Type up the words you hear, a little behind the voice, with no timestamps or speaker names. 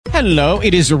Hello,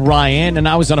 it is Ryan, and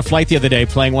I was on a flight the other day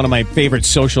playing one of my favorite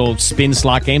social spin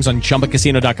slot games on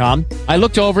ChumbaCasino.com. I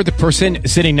looked over at the person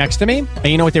sitting next to me, and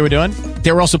you know what they were doing?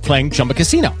 They were also playing Chumba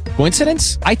Casino.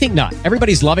 Coincidence? I think not.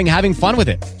 Everybody's loving having fun with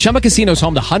it. Chumba Casino is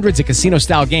home to hundreds of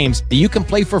casino-style games that you can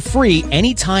play for free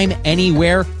anytime,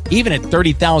 anywhere, even at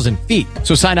 30,000 feet.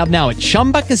 So sign up now at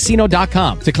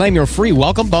ChumbaCasino.com to claim your free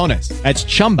welcome bonus. That's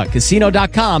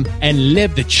ChumbaCasino.com and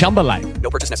live the Chumba life.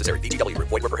 No purchase necessary. VGW.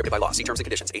 Void where prohibited by law. See terms and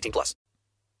conditions. 18+.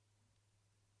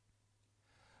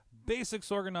 Basic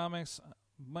Sorgonomics.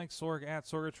 Mike Sorg at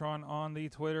Sorgatron on the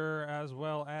Twitter, as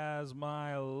well as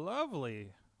my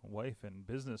lovely wife and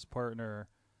business partner,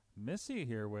 Missy,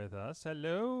 here with us.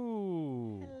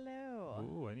 Hello. Hello.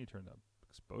 Ooh, I need to turn the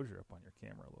exposure up on your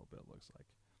camera a little bit. It looks like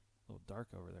a little dark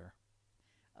over there.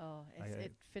 Oh,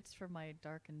 it fits for my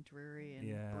dark and dreary and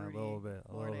a broody little bit.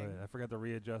 I forgot to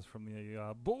readjust from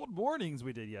the bold mornings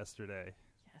we did yesterday.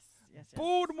 Yes.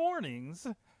 Bold mornings.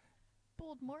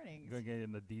 Bold mornings. Gonna get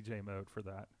in the DJ mode for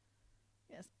that.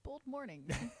 Yes, bold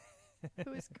mornings.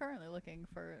 Who is currently looking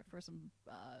for some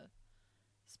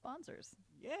sponsors?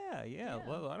 Yeah.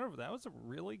 Well, I don't know, that was a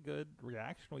really good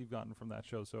reaction we've gotten from that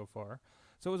show so far.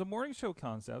 So it was a morning show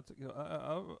concept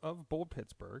of Bold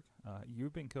Pittsburgh.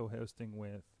 You've been co-hosting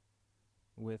with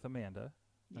Amanda,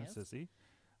 Yes. Sissy,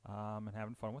 and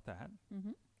having fun with that.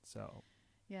 Mm-hmm. So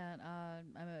Yeah,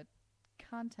 I'm a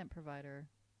content provider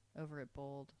over at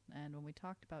Bold, and when we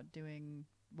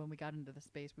got into the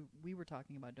space, we were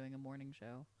talking about doing a morning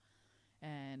show,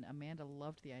 and Amanda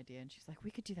loved the idea, and she's like,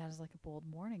 we could do that as like a Bold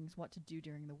Mornings, what to do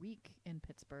during the week in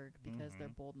Pittsburgh, because their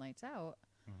Bold Nights Out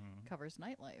covers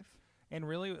nightlife. And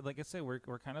really, like I say, we're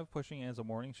kind of pushing it as a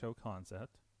morning show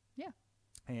concept. Yeah.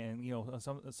 And,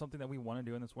 something that we want to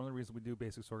do, and that's one of the reasons we do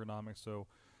Basic Sorgonomics, so,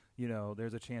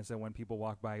 there's a chance that when people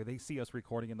walk by, they see us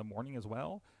recording in the morning as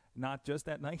well, not just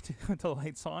at night with the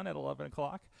lights on at 11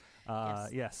 o'clock.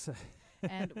 Yes.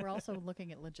 And we're also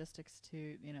looking at logistics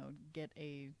to, get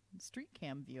a street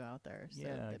cam view out there. So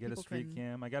that get a street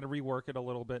cam. I got to rework it a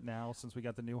little bit now since we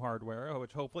got the new hardware,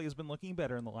 which hopefully has been looking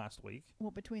better in the last week.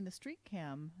 Well, between the street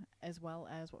cam as well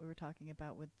as what we were talking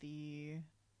about with the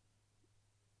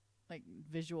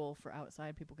visual for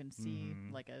outside, people can see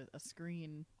like a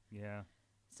screen. Yeah.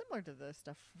 Similar to the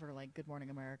stuff for like Good Morning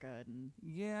America and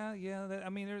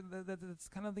That's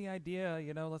kind of the idea.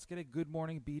 Let's get a Good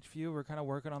Morning Beach view. We're kind of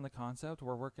working on the concept.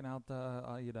 We're working out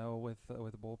the with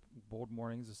bold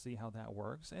mornings to see how that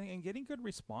works and getting good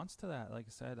response to that. Like I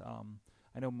said,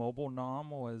 I know Mobile Nom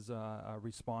was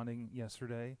responding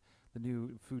yesterday, the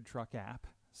new food truck app.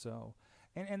 So.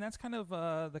 And that's kind of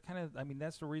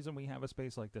that's the reason we have a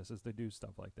space like this, is to do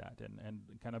stuff like that and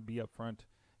kind of be up front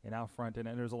and out front. And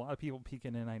there's a lot of people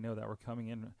peeking in. I know that were coming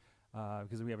in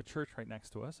because we have a church right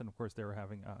next to us. And, of course, they were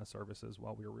having services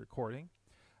while we were recording.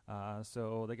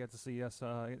 So they get to see us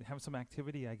have some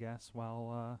activity, I guess,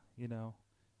 while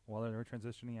they're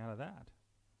transitioning out of that.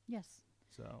 yes,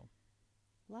 So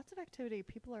lots of activity.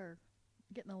 People are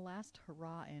getting the last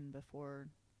hurrah in before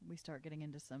we start getting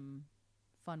into some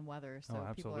fun weather. So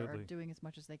people are doing as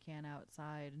much as they can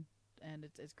outside, and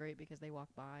it's great because they walk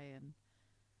by and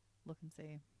look and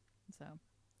see. So,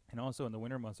 and also in the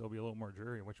winter months, it'll be a little more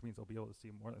dreary, which means they'll be able to see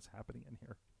more that's happening in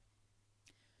here.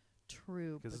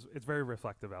 True, because it's very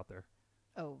reflective out there.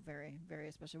 Oh, very, very,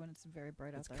 especially when it's very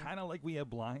bright out there. It's kind of like we have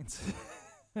blinds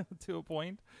to a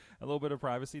point, a little bit of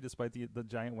privacy despite the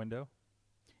giant window.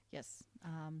 Yes,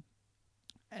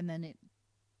 and then it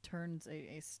turns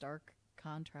a stark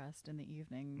contrast in the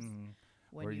evenings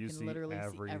when where you can literally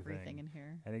everything. see everything in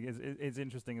here. And it's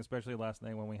interesting, especially last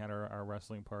night when we had our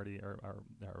wrestling party, our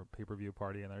pay-per-view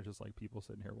party, and there's just like people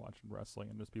sitting here watching wrestling,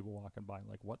 and just people walking by and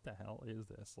like, what the hell is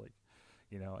this? Like,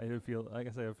 it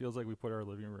feels like we put our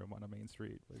living room on a main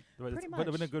street, but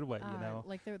in a good way,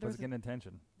 Like there was getting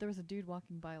attention. There was a dude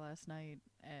walking by last night,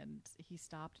 and he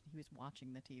stopped and he was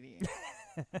watching the TV.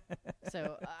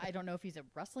 So I don't know if he's a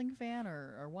wrestling fan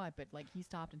or what, but like he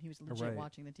stopped and he was legit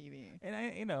watching the TV. And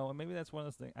and maybe that's one of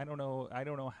those things. I don't know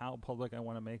how public I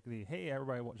want to make the hey,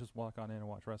 everybody just walk on in and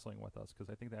watch wrestling with us, because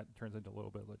I think that turns into a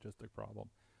little bit of a logistic problem,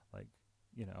 like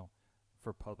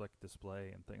for public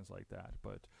display and things like that.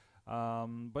 But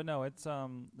no, it's I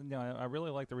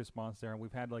really like the response there, and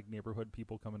we've had like neighborhood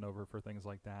people coming over for things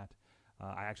like that.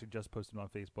 I actually just posted on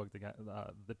Facebook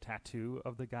the tattoo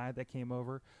of the guy that came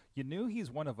over. You knew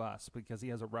he's one of us because he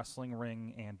has a wrestling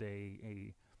ring and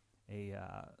a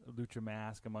lucha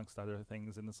mask amongst other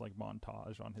things in this like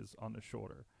montage on his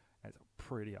shoulder. And it's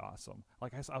pretty awesome.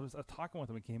 Like I was talking with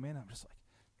him, he came in. I'm just like,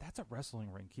 that's a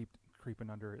wrestling ring creeping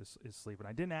under his sleeve. And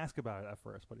I didn't ask about it at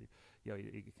first, but he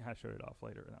kind of showed it off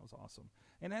later, and that was awesome.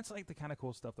 And that's like the kind of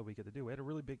cool stuff that we get to do. We had a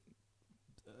really big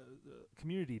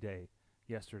community day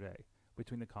yesterday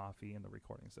between the coffee and the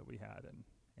recordings that we had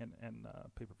and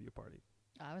pay-per-view party.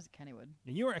 I was at Kennywood.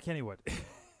 And you were at Kennywood.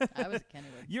 I was at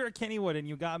Kennywood. You're at Kennywood, and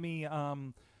you got me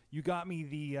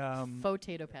the faux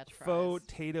tato patch fries. Faux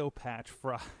tato patch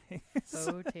fries.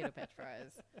 Faux tato patch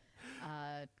fries.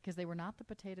 Because they were not the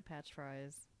potato patch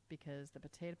fries. Because the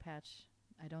potato patch,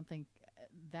 I don't think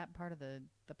that part of the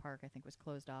park I think was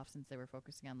closed off since they were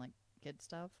focusing on like kid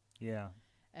stuff. Yeah.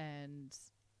 And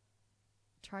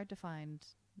tried to find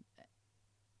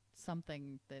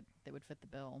something that would fit the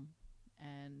bill,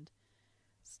 and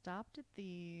stopped at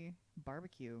the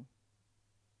barbecue,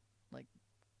 like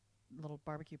little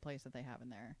barbecue place that they have in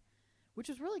there, which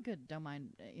was really good. Don't mind,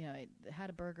 it had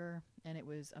a burger and it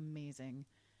was amazing,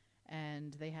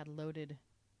 and they had loaded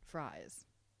fries.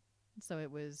 So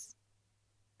it was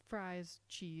fries,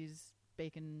 cheese,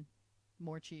 bacon,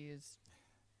 more cheese.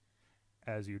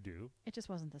 As you do. It just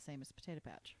wasn't the same as a potato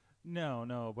patch.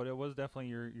 No, but it was definitely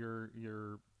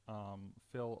your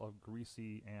fill of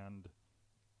greasy and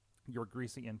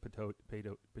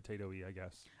potato-y, I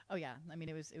guess. Oh yeah, I mean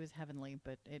it was heavenly,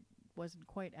 but it wasn't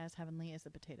quite as heavenly as the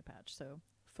potato patch. So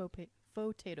faux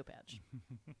tato patch.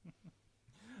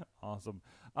 Awesome.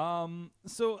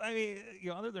 So I mean,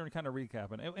 other than kind of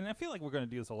recapping, and I feel like we're going to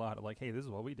do this a lot. Like, hey, this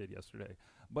is what we did yesterday.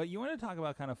 But you want to talk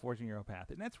about kind of forging your own path,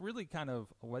 and that's really kind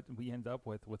of what we end up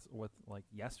with like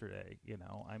yesterday.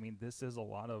 I mean, this is a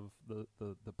lot of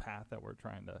the path that we're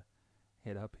trying to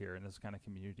hit up here in this kind of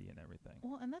community and everything.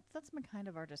 Well, and that's been kind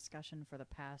of our discussion for the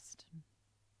past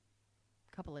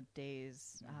couple of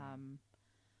days.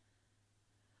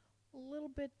 A little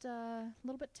bit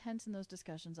tense in those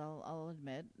discussions, I'll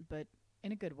admit, but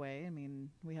in a good way. I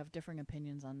mean, we have differing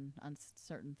opinions on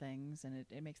certain things, and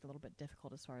it makes it a little bit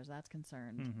difficult as far as that's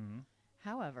concerned. Mm-hmm.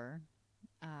 However,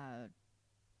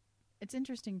 it's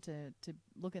interesting to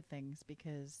look at things,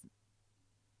 because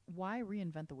why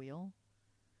reinvent the wheel?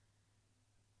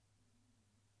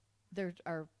 There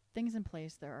are things in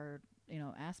place. There are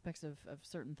aspects of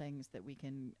certain things that we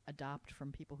can adopt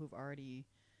from people who've already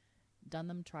done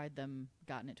them, tried them,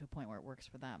 gotten it to a point where it works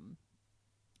for them.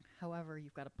 However,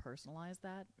 you've got to personalize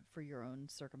that for your own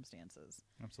circumstances.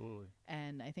 Absolutely.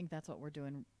 And I think that's what we're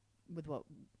doing with what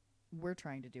we're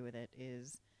trying to do with it.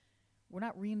 Is we're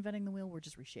not reinventing the wheel, we're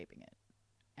just reshaping it.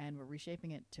 And we're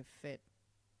reshaping it to fit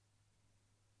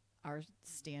our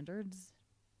standards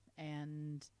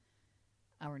and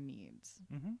our needs,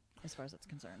 as far as that's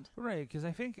concerned. Right, because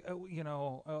I think,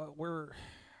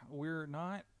 we're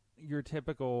not your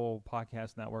typical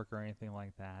podcast network or anything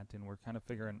like that, and we're kind of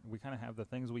we kind of have the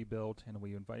things we built, and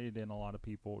we invited in a lot of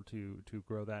people to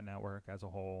grow that network as a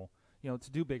whole,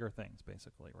 to do bigger things,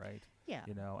 basically, right? Yeah.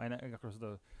 And of course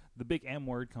the big M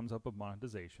word comes up of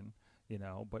monetization,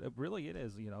 but it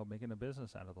is, making a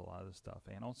business out of a lot of this stuff,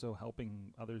 and also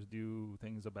helping others do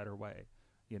things a better way,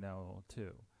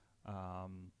 too.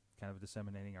 Kind of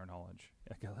disseminating our knowledge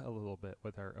a little bit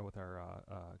with our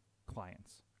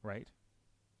clients, right?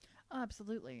 Oh,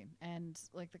 absolutely. And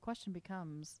like the question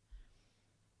becomes,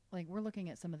 like, we're looking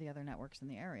at some of the other networks in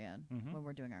the area when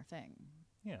we're doing our thing.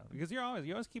 Yeah, because you're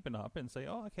always keeping up and say,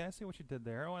 oh, okay, I see what you did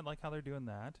there. Oh, I like how they're doing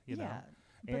that. You know,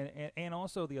 and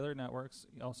also the other networks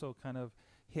also kind of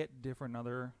hit different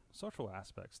other social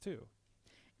aspects too.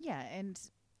 Yeah, and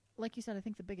like you said, I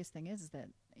think the biggest thing is that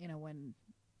when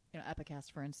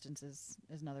Epicast, for instance, is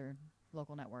another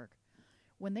local network.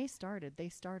 When they started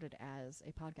as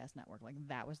a podcast network. Like,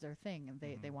 that was their thing. And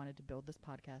they wanted to build this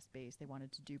podcast base. They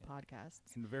wanted to do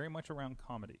podcasts. And very much around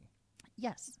comedy.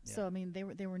 Yes. Yeah. So, I mean,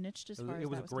 they were niched as far as that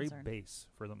was concerned. It was a great base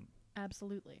for them.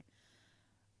 Absolutely.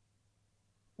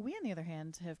 We, on the other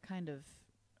hand,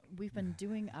 we've been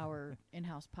doing our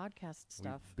in-house podcast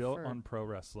stuff. We built on pro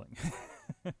wrestling.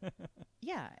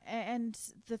 Yeah. And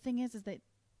the thing is that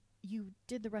you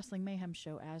did the Wrestling Mayhem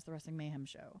show as the Wrestling Mayhem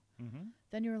show. Mm-hmm.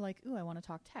 Then you were like, ooh, I want to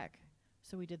talk tech.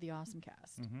 So we did the Awesome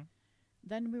Cast. Mm-hmm.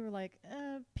 Then we were like,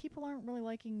 people aren't really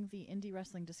liking the indie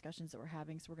wrestling discussions that we're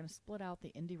having, so we're going to split out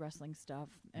the indie wrestling stuff,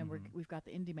 and we've got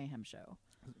the Indie Mayhem show.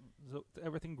 So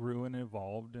everything grew and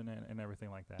evolved and everything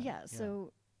like that. Yeah,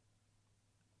 so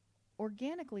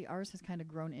organically ours has kind of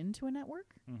grown into a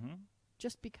network,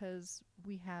 just because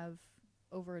we have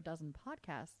over a dozen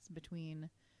podcasts between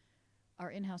our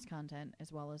in-house content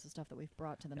as well as the stuff that we've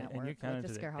brought to the network, like the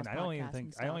Scarehouse podcast.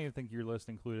 I don't even think your list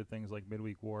included things like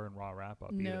Midweek War and Raw Wrap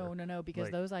Up. No, because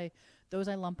those I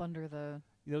lump under the.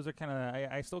 Those are kind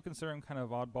of I still consider them kind of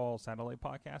oddball satellite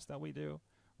podcasts that we do,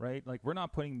 right? Like we're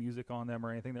not putting music on them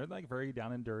or anything. They're like very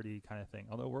down and dirty kind of thing.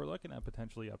 Although we're looking at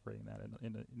potentially upgrading that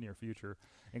in the near future,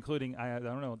 including I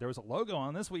don't know. There was a logo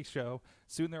on this week's show.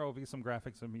 Soon there will be some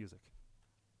graphics and music.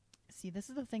 See, this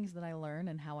is the things that I learn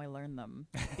and how I learn them,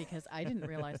 because I didn't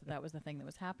realize that was the thing that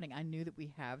was happening. I knew that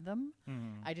we have them.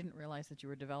 I didn't realize that you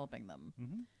were developing them.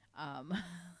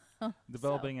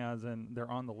 Developing as in they're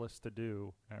on the list to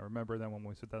do. And I remember then when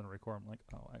we sit down and record, I'm like,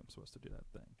 oh, I'm supposed to do that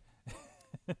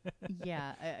thing.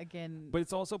 Yeah, again. But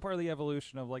it's also part of the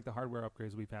evolution of like the hardware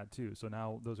upgrades we've had too. So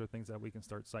now those are things that we can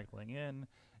start cycling in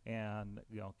and,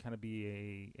 kind of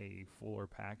be a fuller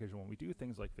package when we do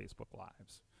things like Facebook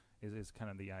Lives. Is kind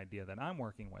of the idea that I'm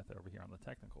working with over here on the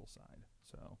technical side.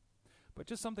 So, but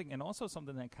just something, and also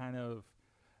something that kind of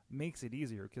makes it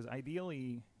easier, because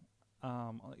ideally,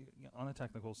 on the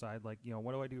technical side, like,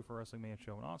 what do I do for Wrestling Man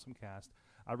Show and Awesome Cast?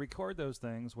 I record those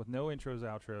things with no intros,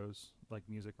 outros, like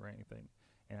music or anything,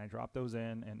 and I drop those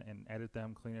in and edit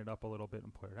them, clean it up a little bit,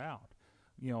 and put it out.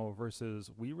 Versus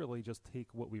we really just take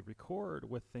what we record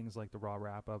with things like the Raw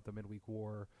wrap-up, the Midweek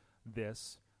War,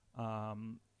 this,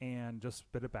 and just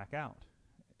spit it back out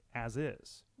as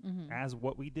is, as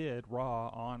what we did Raw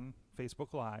on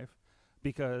Facebook Live,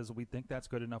 because we think that's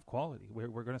good enough quality.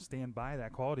 We're going to stand by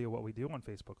that quality of what we do on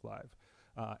Facebook Live,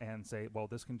 and say, well,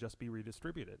 this can just be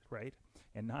redistributed, right?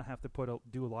 And not have to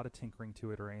do a lot of tinkering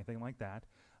to it or anything like that.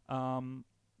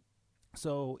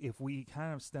 So if we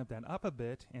kind of step that up a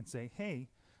bit and say, hey,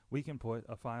 we can put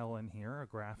a file in here, a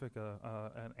graphic,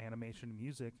 an animation,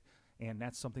 music, and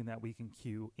that's something that we can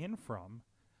cue in from,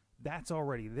 that's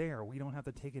already there. We don't have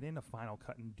to take it into Final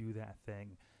Cut and do that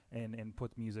thing and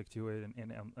put music to it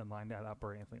and line that up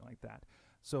or anything like that.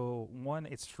 So, one,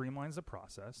 it streamlines the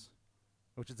process,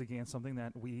 which is, again, something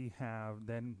that we have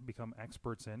then become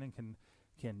experts in and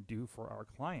can do for our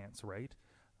clients, right?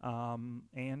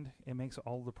 And it makes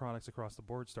all the products across the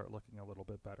board start looking a little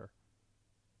bit better,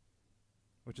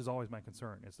 which is always my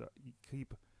concern, is that you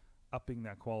keep upping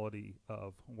that quality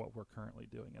of what we're currently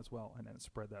doing as well, and then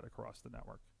spread that across the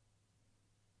network.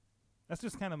 That's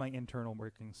just kind of my internal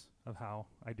workings of how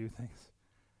I do things.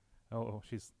 Oh,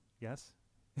 yes?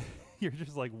 You're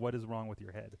just like, what is wrong with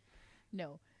your head?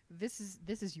 No, this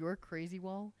is your crazy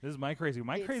wall. This is my crazy.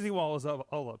 My crazy wall is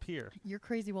all up here. Your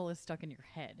crazy wall is stuck in your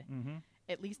head. Mm-hmm.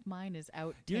 At least mine is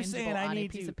out. You're saying on a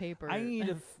piece of paper. I need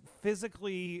to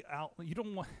physically out. You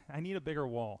don't want. I need a bigger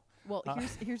wall. Well,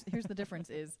 here's the difference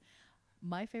is,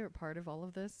 my favorite part of all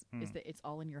of this is that it's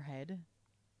all in your head.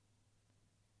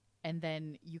 And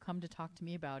then you come to talk to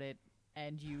me about it,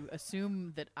 and you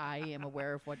assume that I am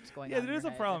aware of what's going on. Yeah, there is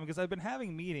a problem, because I've been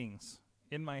having meetings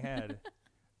in my head,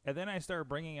 and then I start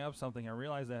bringing up something. I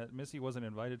realize that Missy wasn't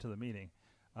invited to the meeting,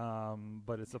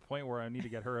 but it's the point where I need to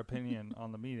get her opinion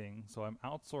on the meeting. So I'm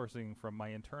outsourcing from my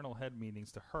internal head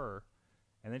meetings to her,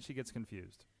 and then she gets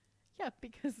confused. Yeah,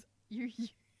 because you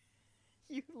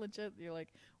legit, you're like,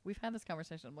 we've had this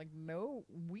conversation. I'm like, no,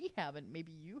 we haven't.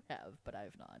 Maybe you have, but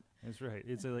I've not. That's right.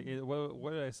 It's like,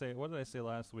 what did I say? What did I say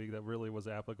last week that really was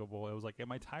applicable? It was like,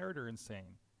 am I tired or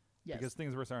insane? Yes. Because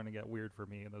things were starting to get weird for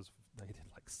me, and I did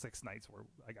like 6 nights where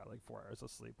I got like 4 hours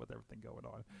of sleep with everything going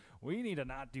on. We need to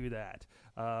not do that.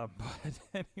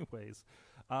 But anyways,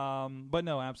 but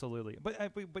no, absolutely. But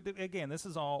again, this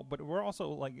is all. But we're also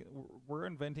like we're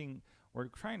inventing. We're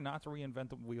trying not to reinvent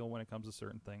the wheel when it comes to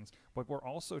certain things, but we're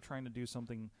also trying to do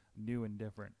something new and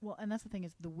different. Well, and that's the thing,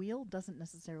 is the wheel doesn't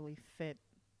necessarily fit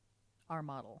our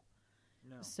model.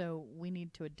 No. So we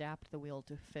need to adapt the wheel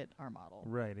to fit our model.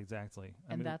 Right, exactly.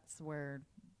 And that's where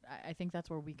I think that's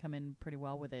where we come in pretty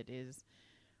well with it, is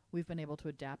we've been able to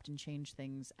adapt and change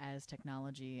things as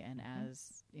technology and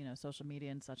as, social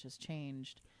media and such has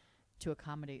changed to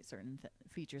accommodate certain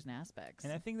features and aspects.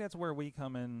 And I think that's where we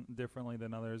come in differently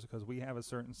than others, because we have a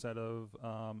certain set of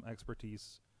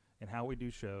expertise in how we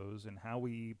do shows and how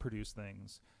we produce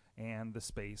things, and the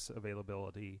space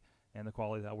availability and the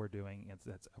quality that we're doing.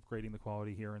 That's upgrading the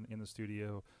quality here in the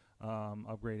studio,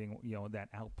 upgrading that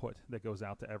output that goes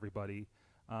out to everybody.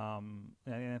 And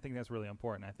I think that's really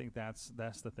important. I think that's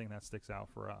the thing that sticks out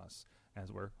for us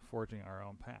as we're forging our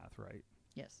own path, right?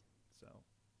 Yes. So,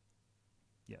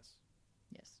 yes.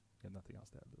 Yes. You have nothing else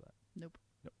to add to that? Nope.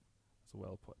 That's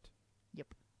well put.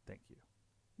 Yep. Thank you.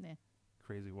 Nah.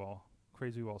 Crazy wall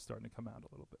starting to come out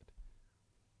a little bit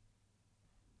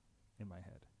in my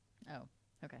head. Oh,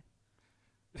 okay.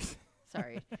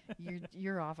 Sorry.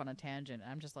 You're off on a tangent.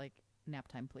 I'm just like, nap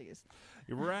time, please.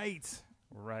 You're right.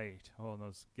 Right. Oh,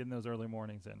 getting those early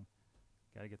mornings in.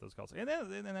 Got to get those calls. And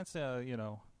that's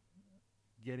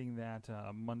getting that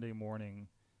Monday morning,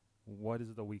 what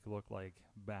does the week look like,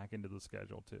 back into the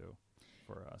schedule too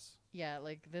for us. Yeah,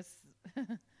 like this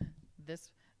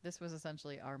This was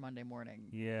essentially our Monday morning.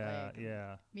 Yeah, Like,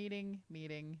 yeah. Meeting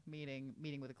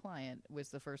with a client was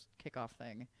the first kickoff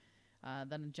thing.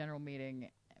 Then a general meeting.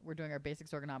 We're doing our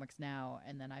basics ergonomics now,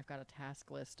 and then I've got a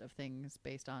task list of things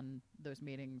based on those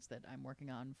meetings that I'm working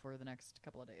on for the next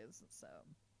couple of days. So,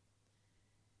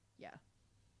 yeah.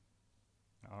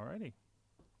 Alrighty.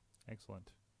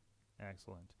 Excellent.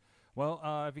 Well,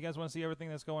 if you guys want to see everything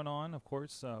that's going on, of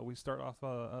course, we start off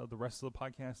the rest of the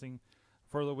podcasting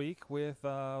for the week with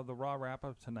the Raw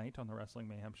wrap-up tonight on the Wrestling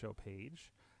Mayhem Show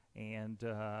page. And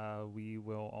we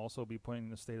will also be putting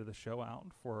the state of the show out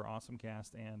for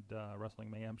AwesomeCast and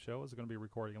Wrestling Mayhem Show is going to be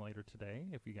recording later today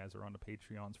if you guys are on the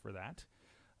Patreons for that.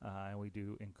 And we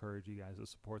do encourage you guys to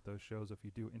support those shows if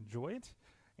you do enjoy it.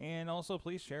 And also,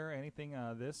 please share anything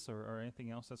this or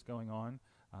anything else that's going on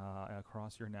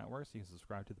across your networks. You can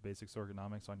subscribe to the Basics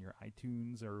Ergonomics on your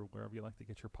iTunes or wherever you like to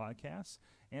get your podcasts.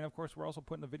 And, of course, we're also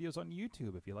putting the videos on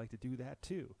YouTube if you like to do that,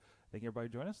 too. Thank you, everybody,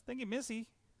 for joining us. Thank you, Missy.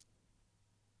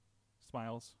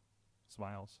 Smiles.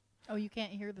 Oh, you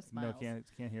can't hear the smiles. No,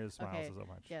 can't hear the smiles so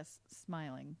much. Yes,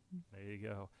 smiling. There you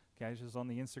go. Guys, just on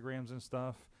the Instagrams and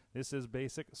stuff. This is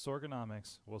Basic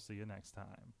Sorgonomics. We'll see you next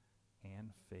time.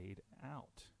 And fade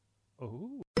out.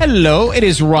 Oh. Hello, it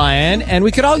is Ryan, and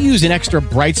we could all use an extra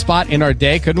bright spot in our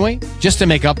day, couldn't we? Just to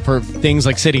make up for things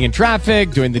like sitting in traffic,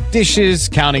 doing the dishes,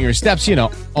 counting your steps,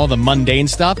 all the mundane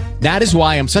stuff. That is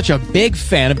why I'm such a big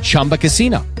fan of Chumba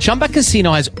Casino. Chumba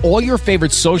Casino has all your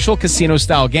favorite social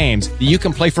casino-style games that you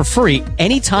can play for free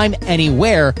anytime,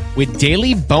 anywhere with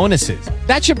daily bonuses.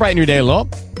 That should brighten your day a little.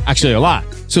 Actually, a lot.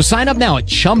 So sign up now at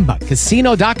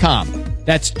ChumbaCasino.com.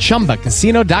 That's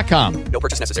ChumbaCasino.com. No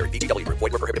purchase necessary. VGW Group.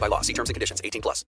 Void where prohibited by law. See terms and conditions. 18+.